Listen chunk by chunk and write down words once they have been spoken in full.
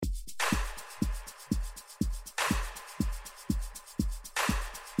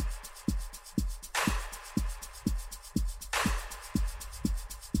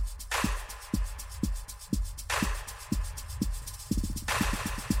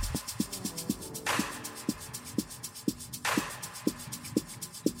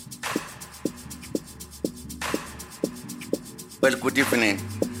Well, good evening,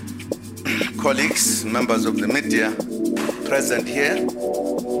 colleagues, members of the media present here,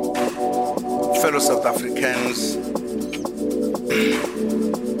 fellow South Africans.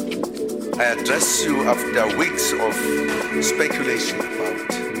 I address you after weeks of speculation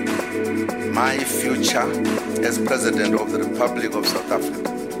about my future as President of the Republic of South Africa.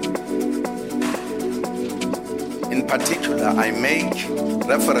 In particular, I make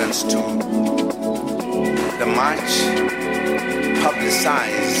reference to the much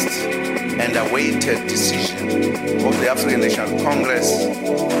publicized and awaited decision of the African National Congress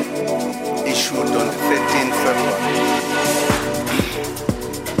issued on the 13th February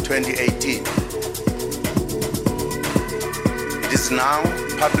 2018. It is now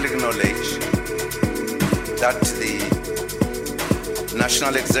public knowledge that the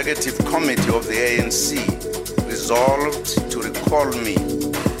National Executive Committee of the ANC resolved to recall me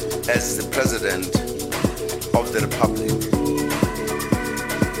as the President of the Republic.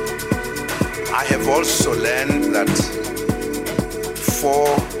 I have also learned that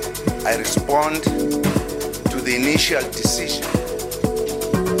before I respond to the initial decision,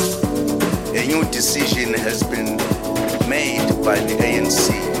 a new decision has been made by the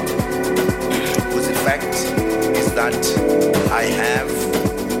ANC, whose effect is that I have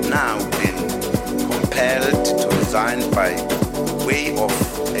now been compelled to resign by way of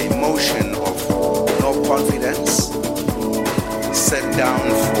a motion of no confidence set down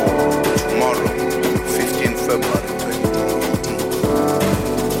for tomorrow, 15 February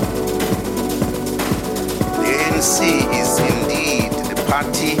 2018. The ANC is indeed the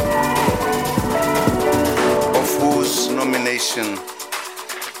party of whose nomination,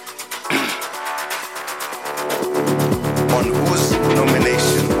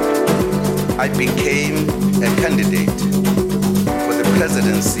 I became a candidate for the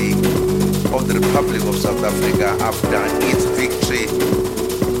presidency of the Republic of South Africa after its victory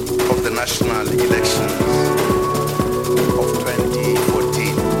of the national elections of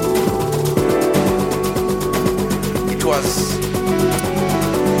 2014. It was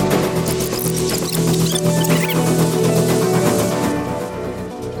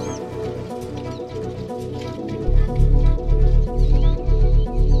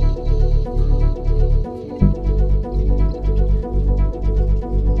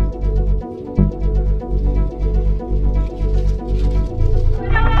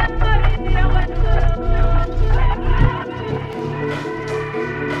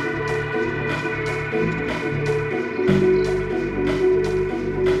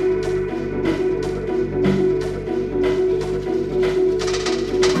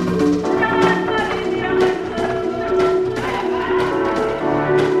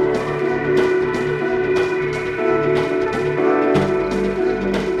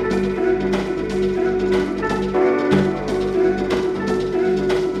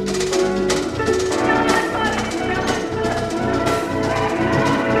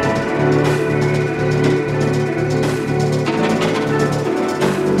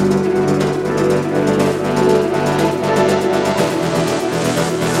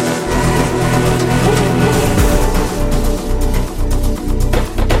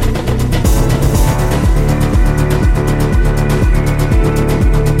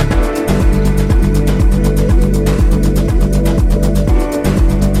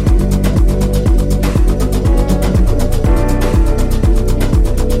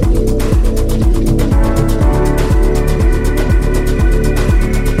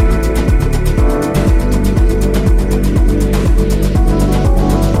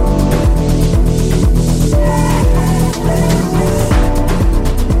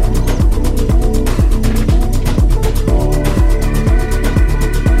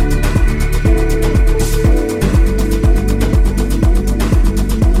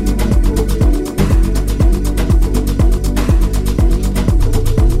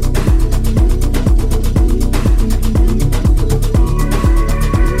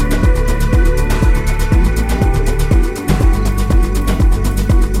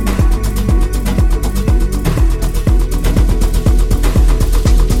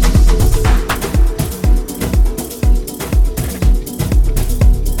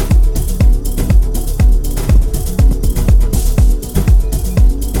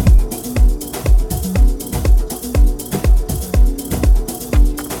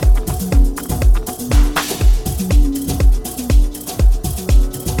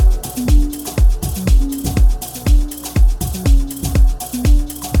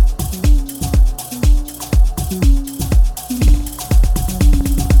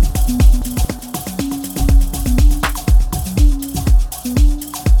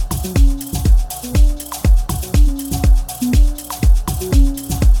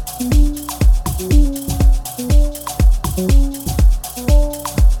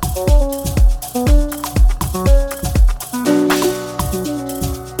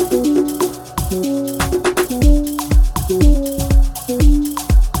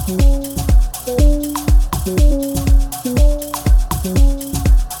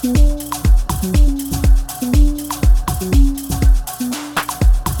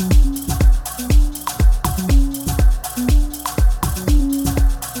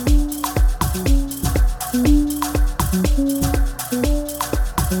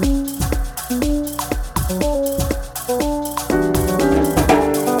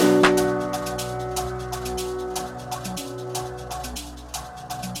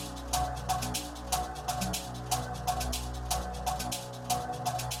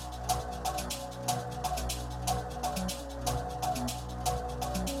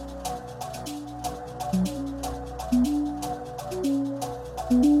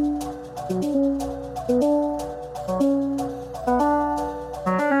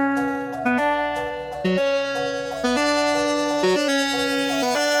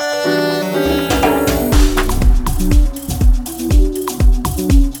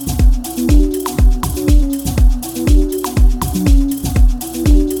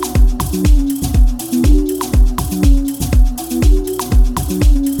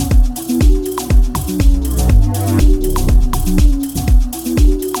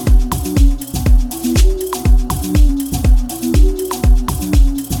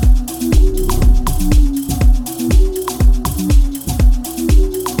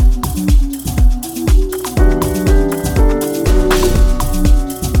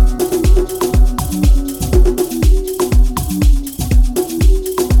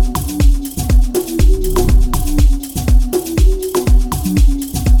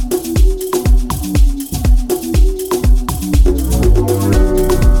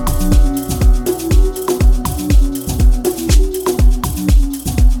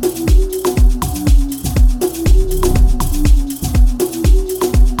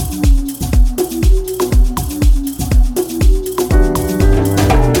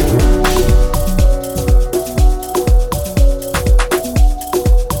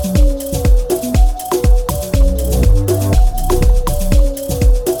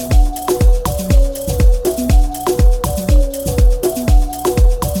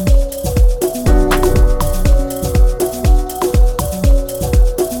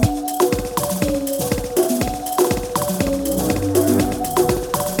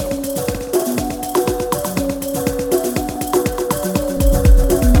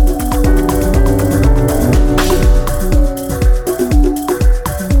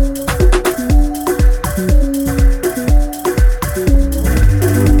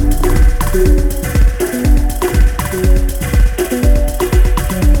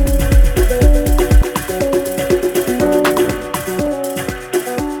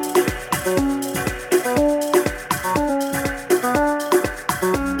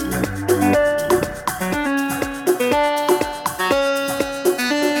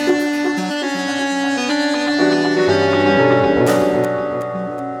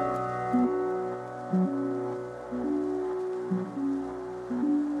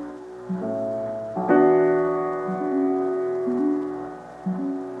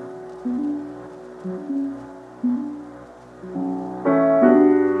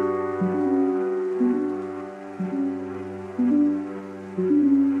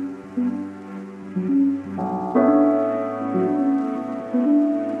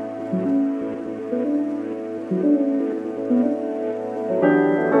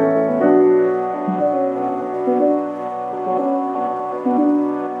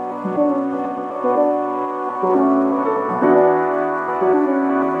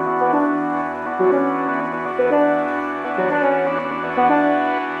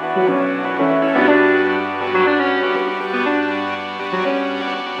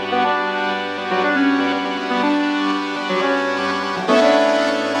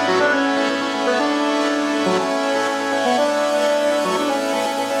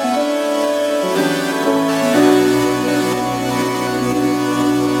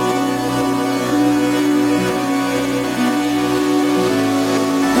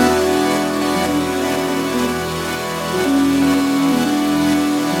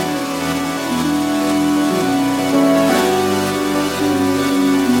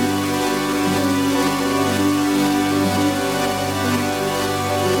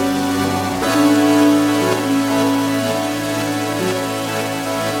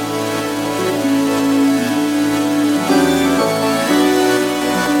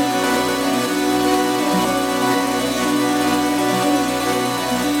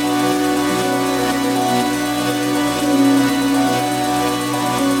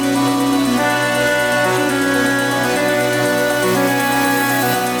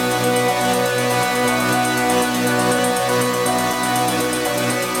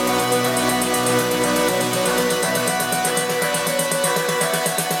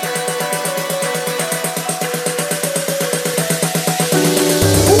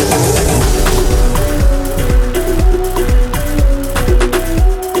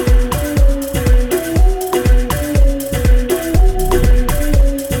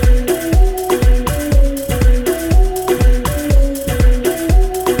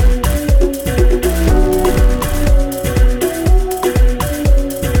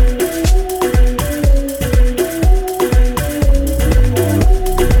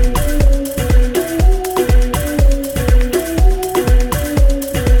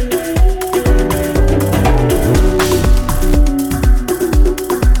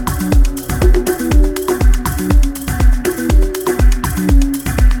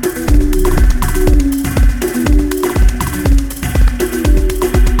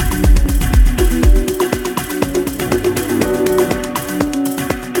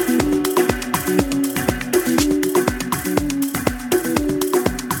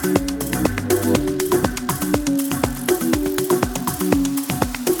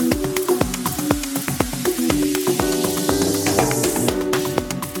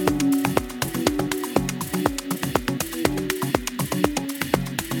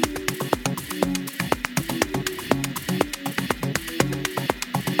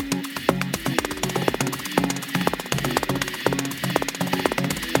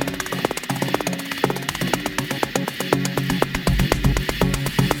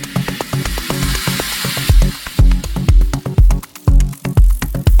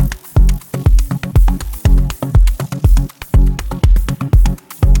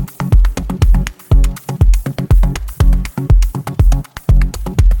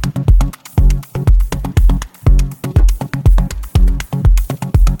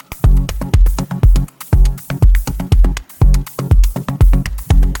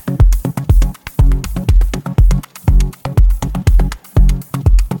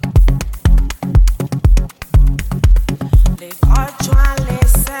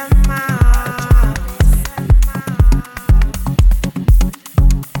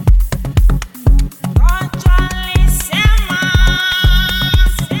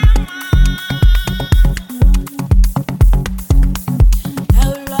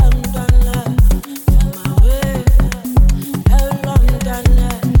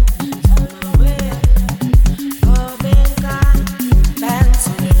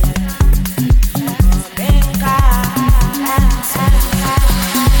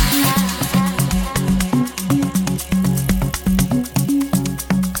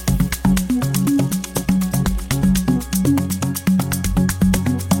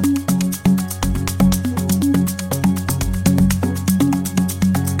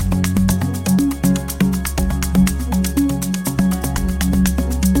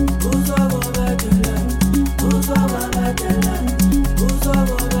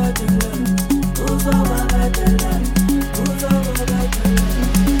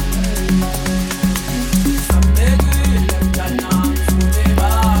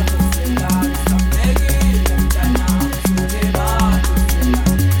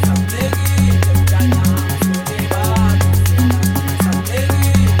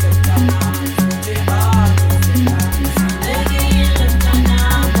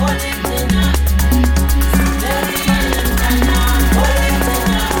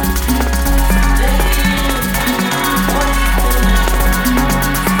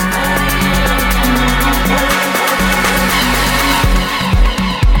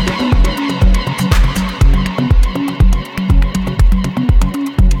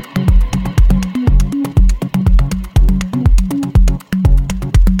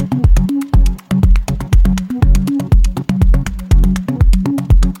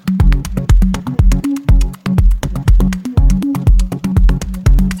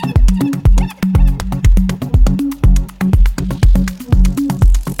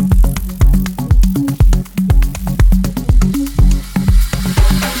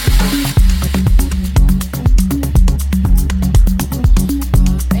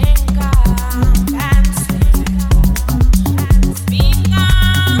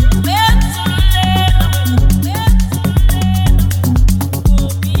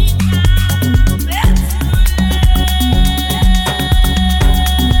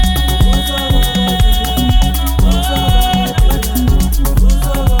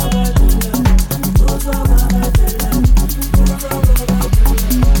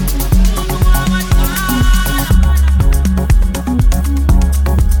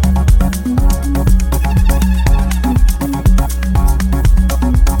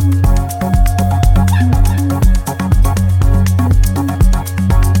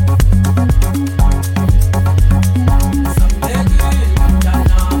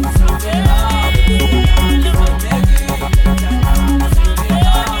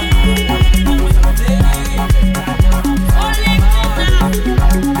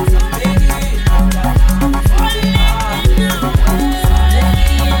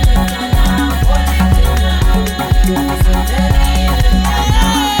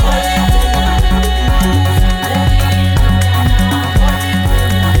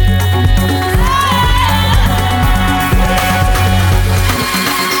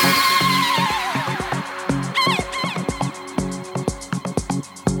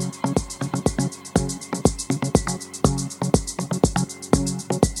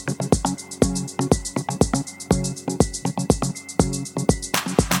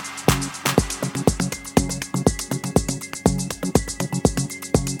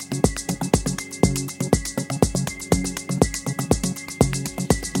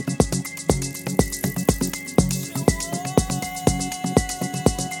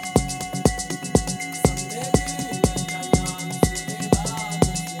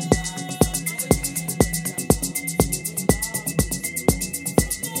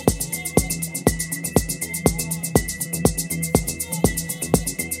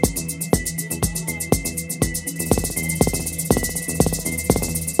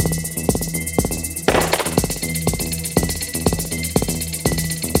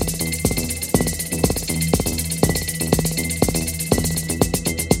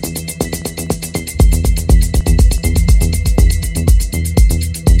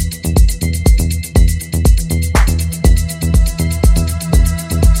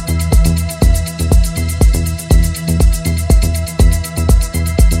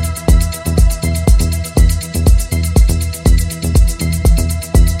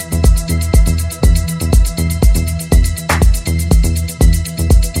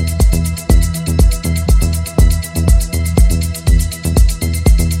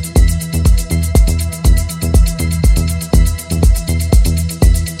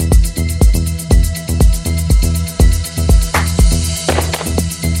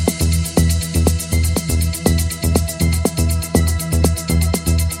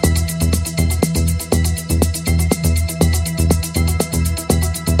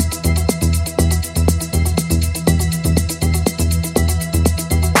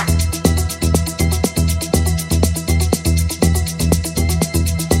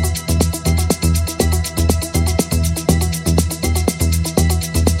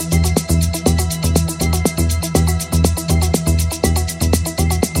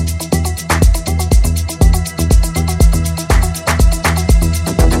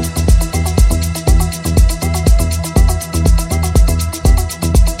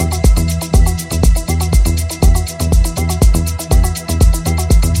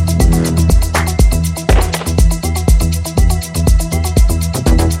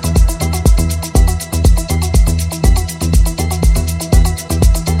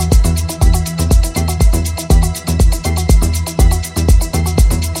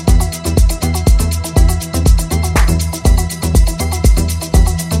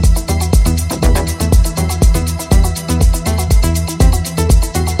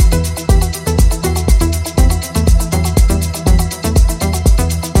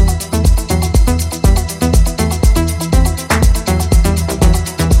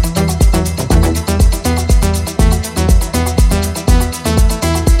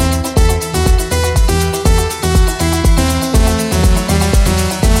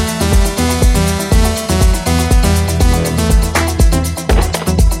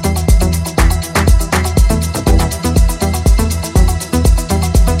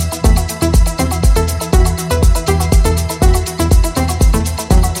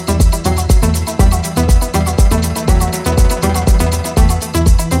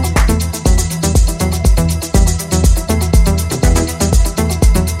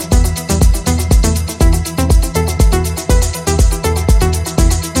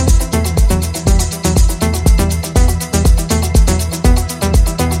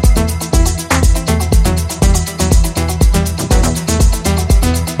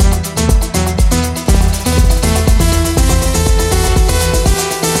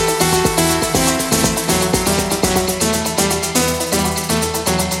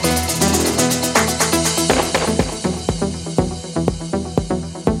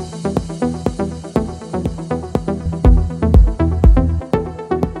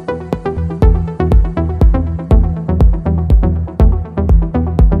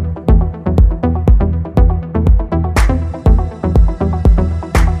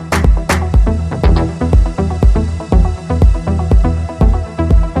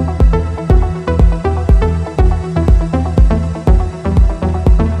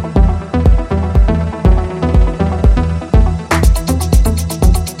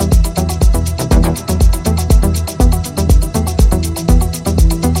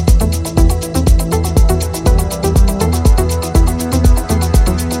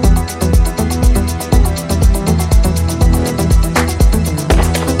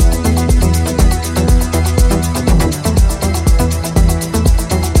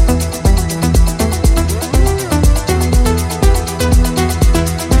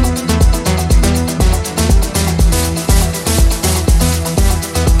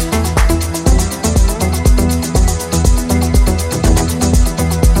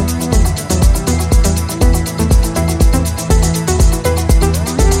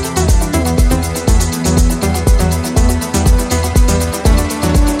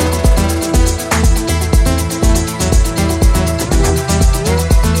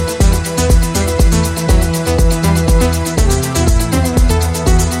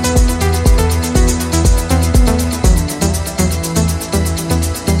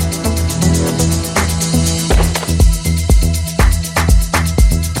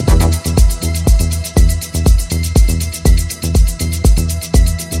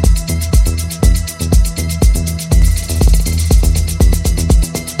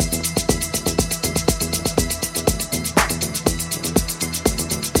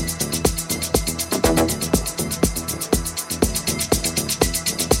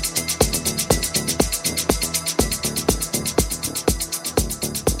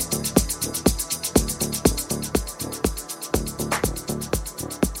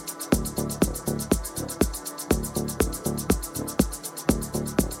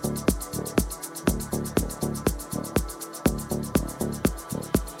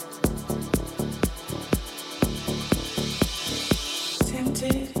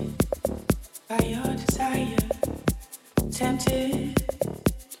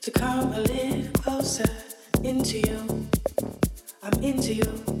to come a little closer into you. I'm into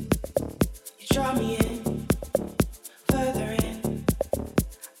you. You draw me in, further in.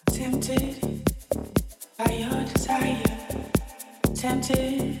 Tempted by your desire.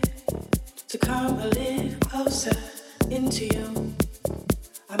 Tempted to come a little closer into you.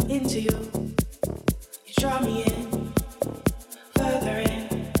 I'm into you. You draw me in, further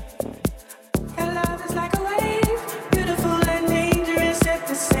in. Your love is like a wave, beautiful and dangerous at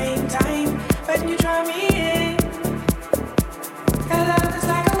the same time. When you draw me in, your love is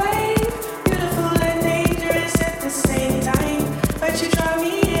like a wave, beautiful and dangerous at the same time. But you draw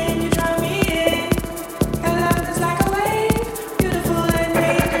me in, you draw me in. Your love is like a wave, beautiful and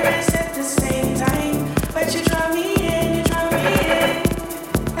dangerous at the same time. But you draw me in, you draw me in.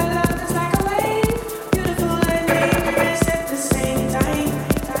 Your love is like a wave, beautiful and dangerous at the same time.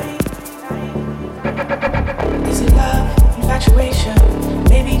 Is it love, infatuation,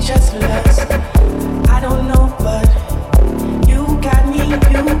 maybe just lust? I don't know, but you got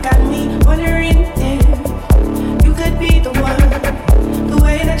me wondering if you could be the one. The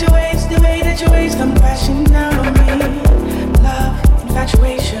way that your ways come crashing down on me. Love,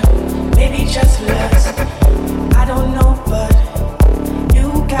 infatuation, maybe just lust. I don't know, but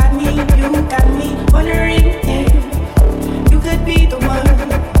you got me wondering if you could be the one.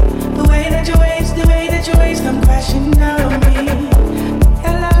 The way that your ways come crashing down on me.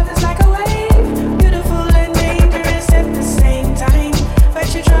 Your love is like a wave, beautiful and dangerous at the same time.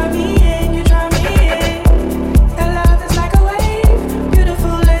 But you draw me in, you draw me in. Your love is like a wave,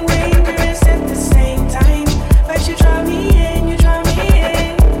 beautiful and dangerous at the same time. But you draw me in, you draw me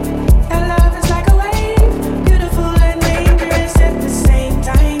in. Your love is like a wave, beautiful and dangerous at the same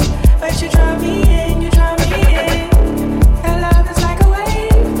time. But you draw me in, you draw me in. Your love is like a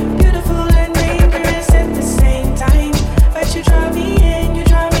wave, beautiful and dangerous at the same time. But you draw me in, you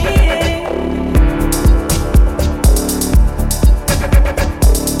draw me in.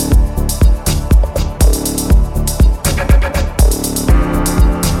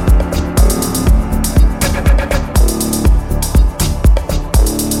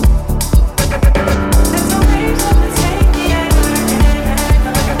 There's no waves of the take me and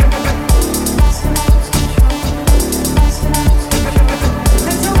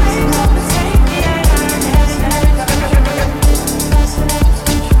there's no waves of the take me and there's no waves of the take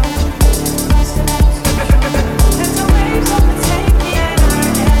me there's no waves of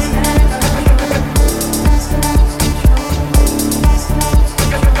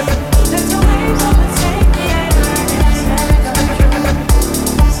the take me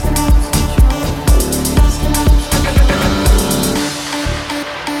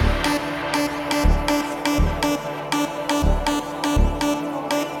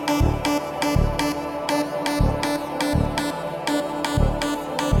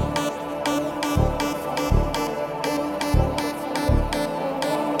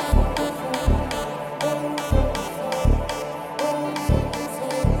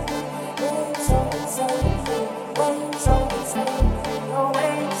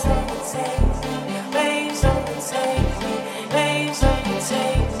Waves of the take.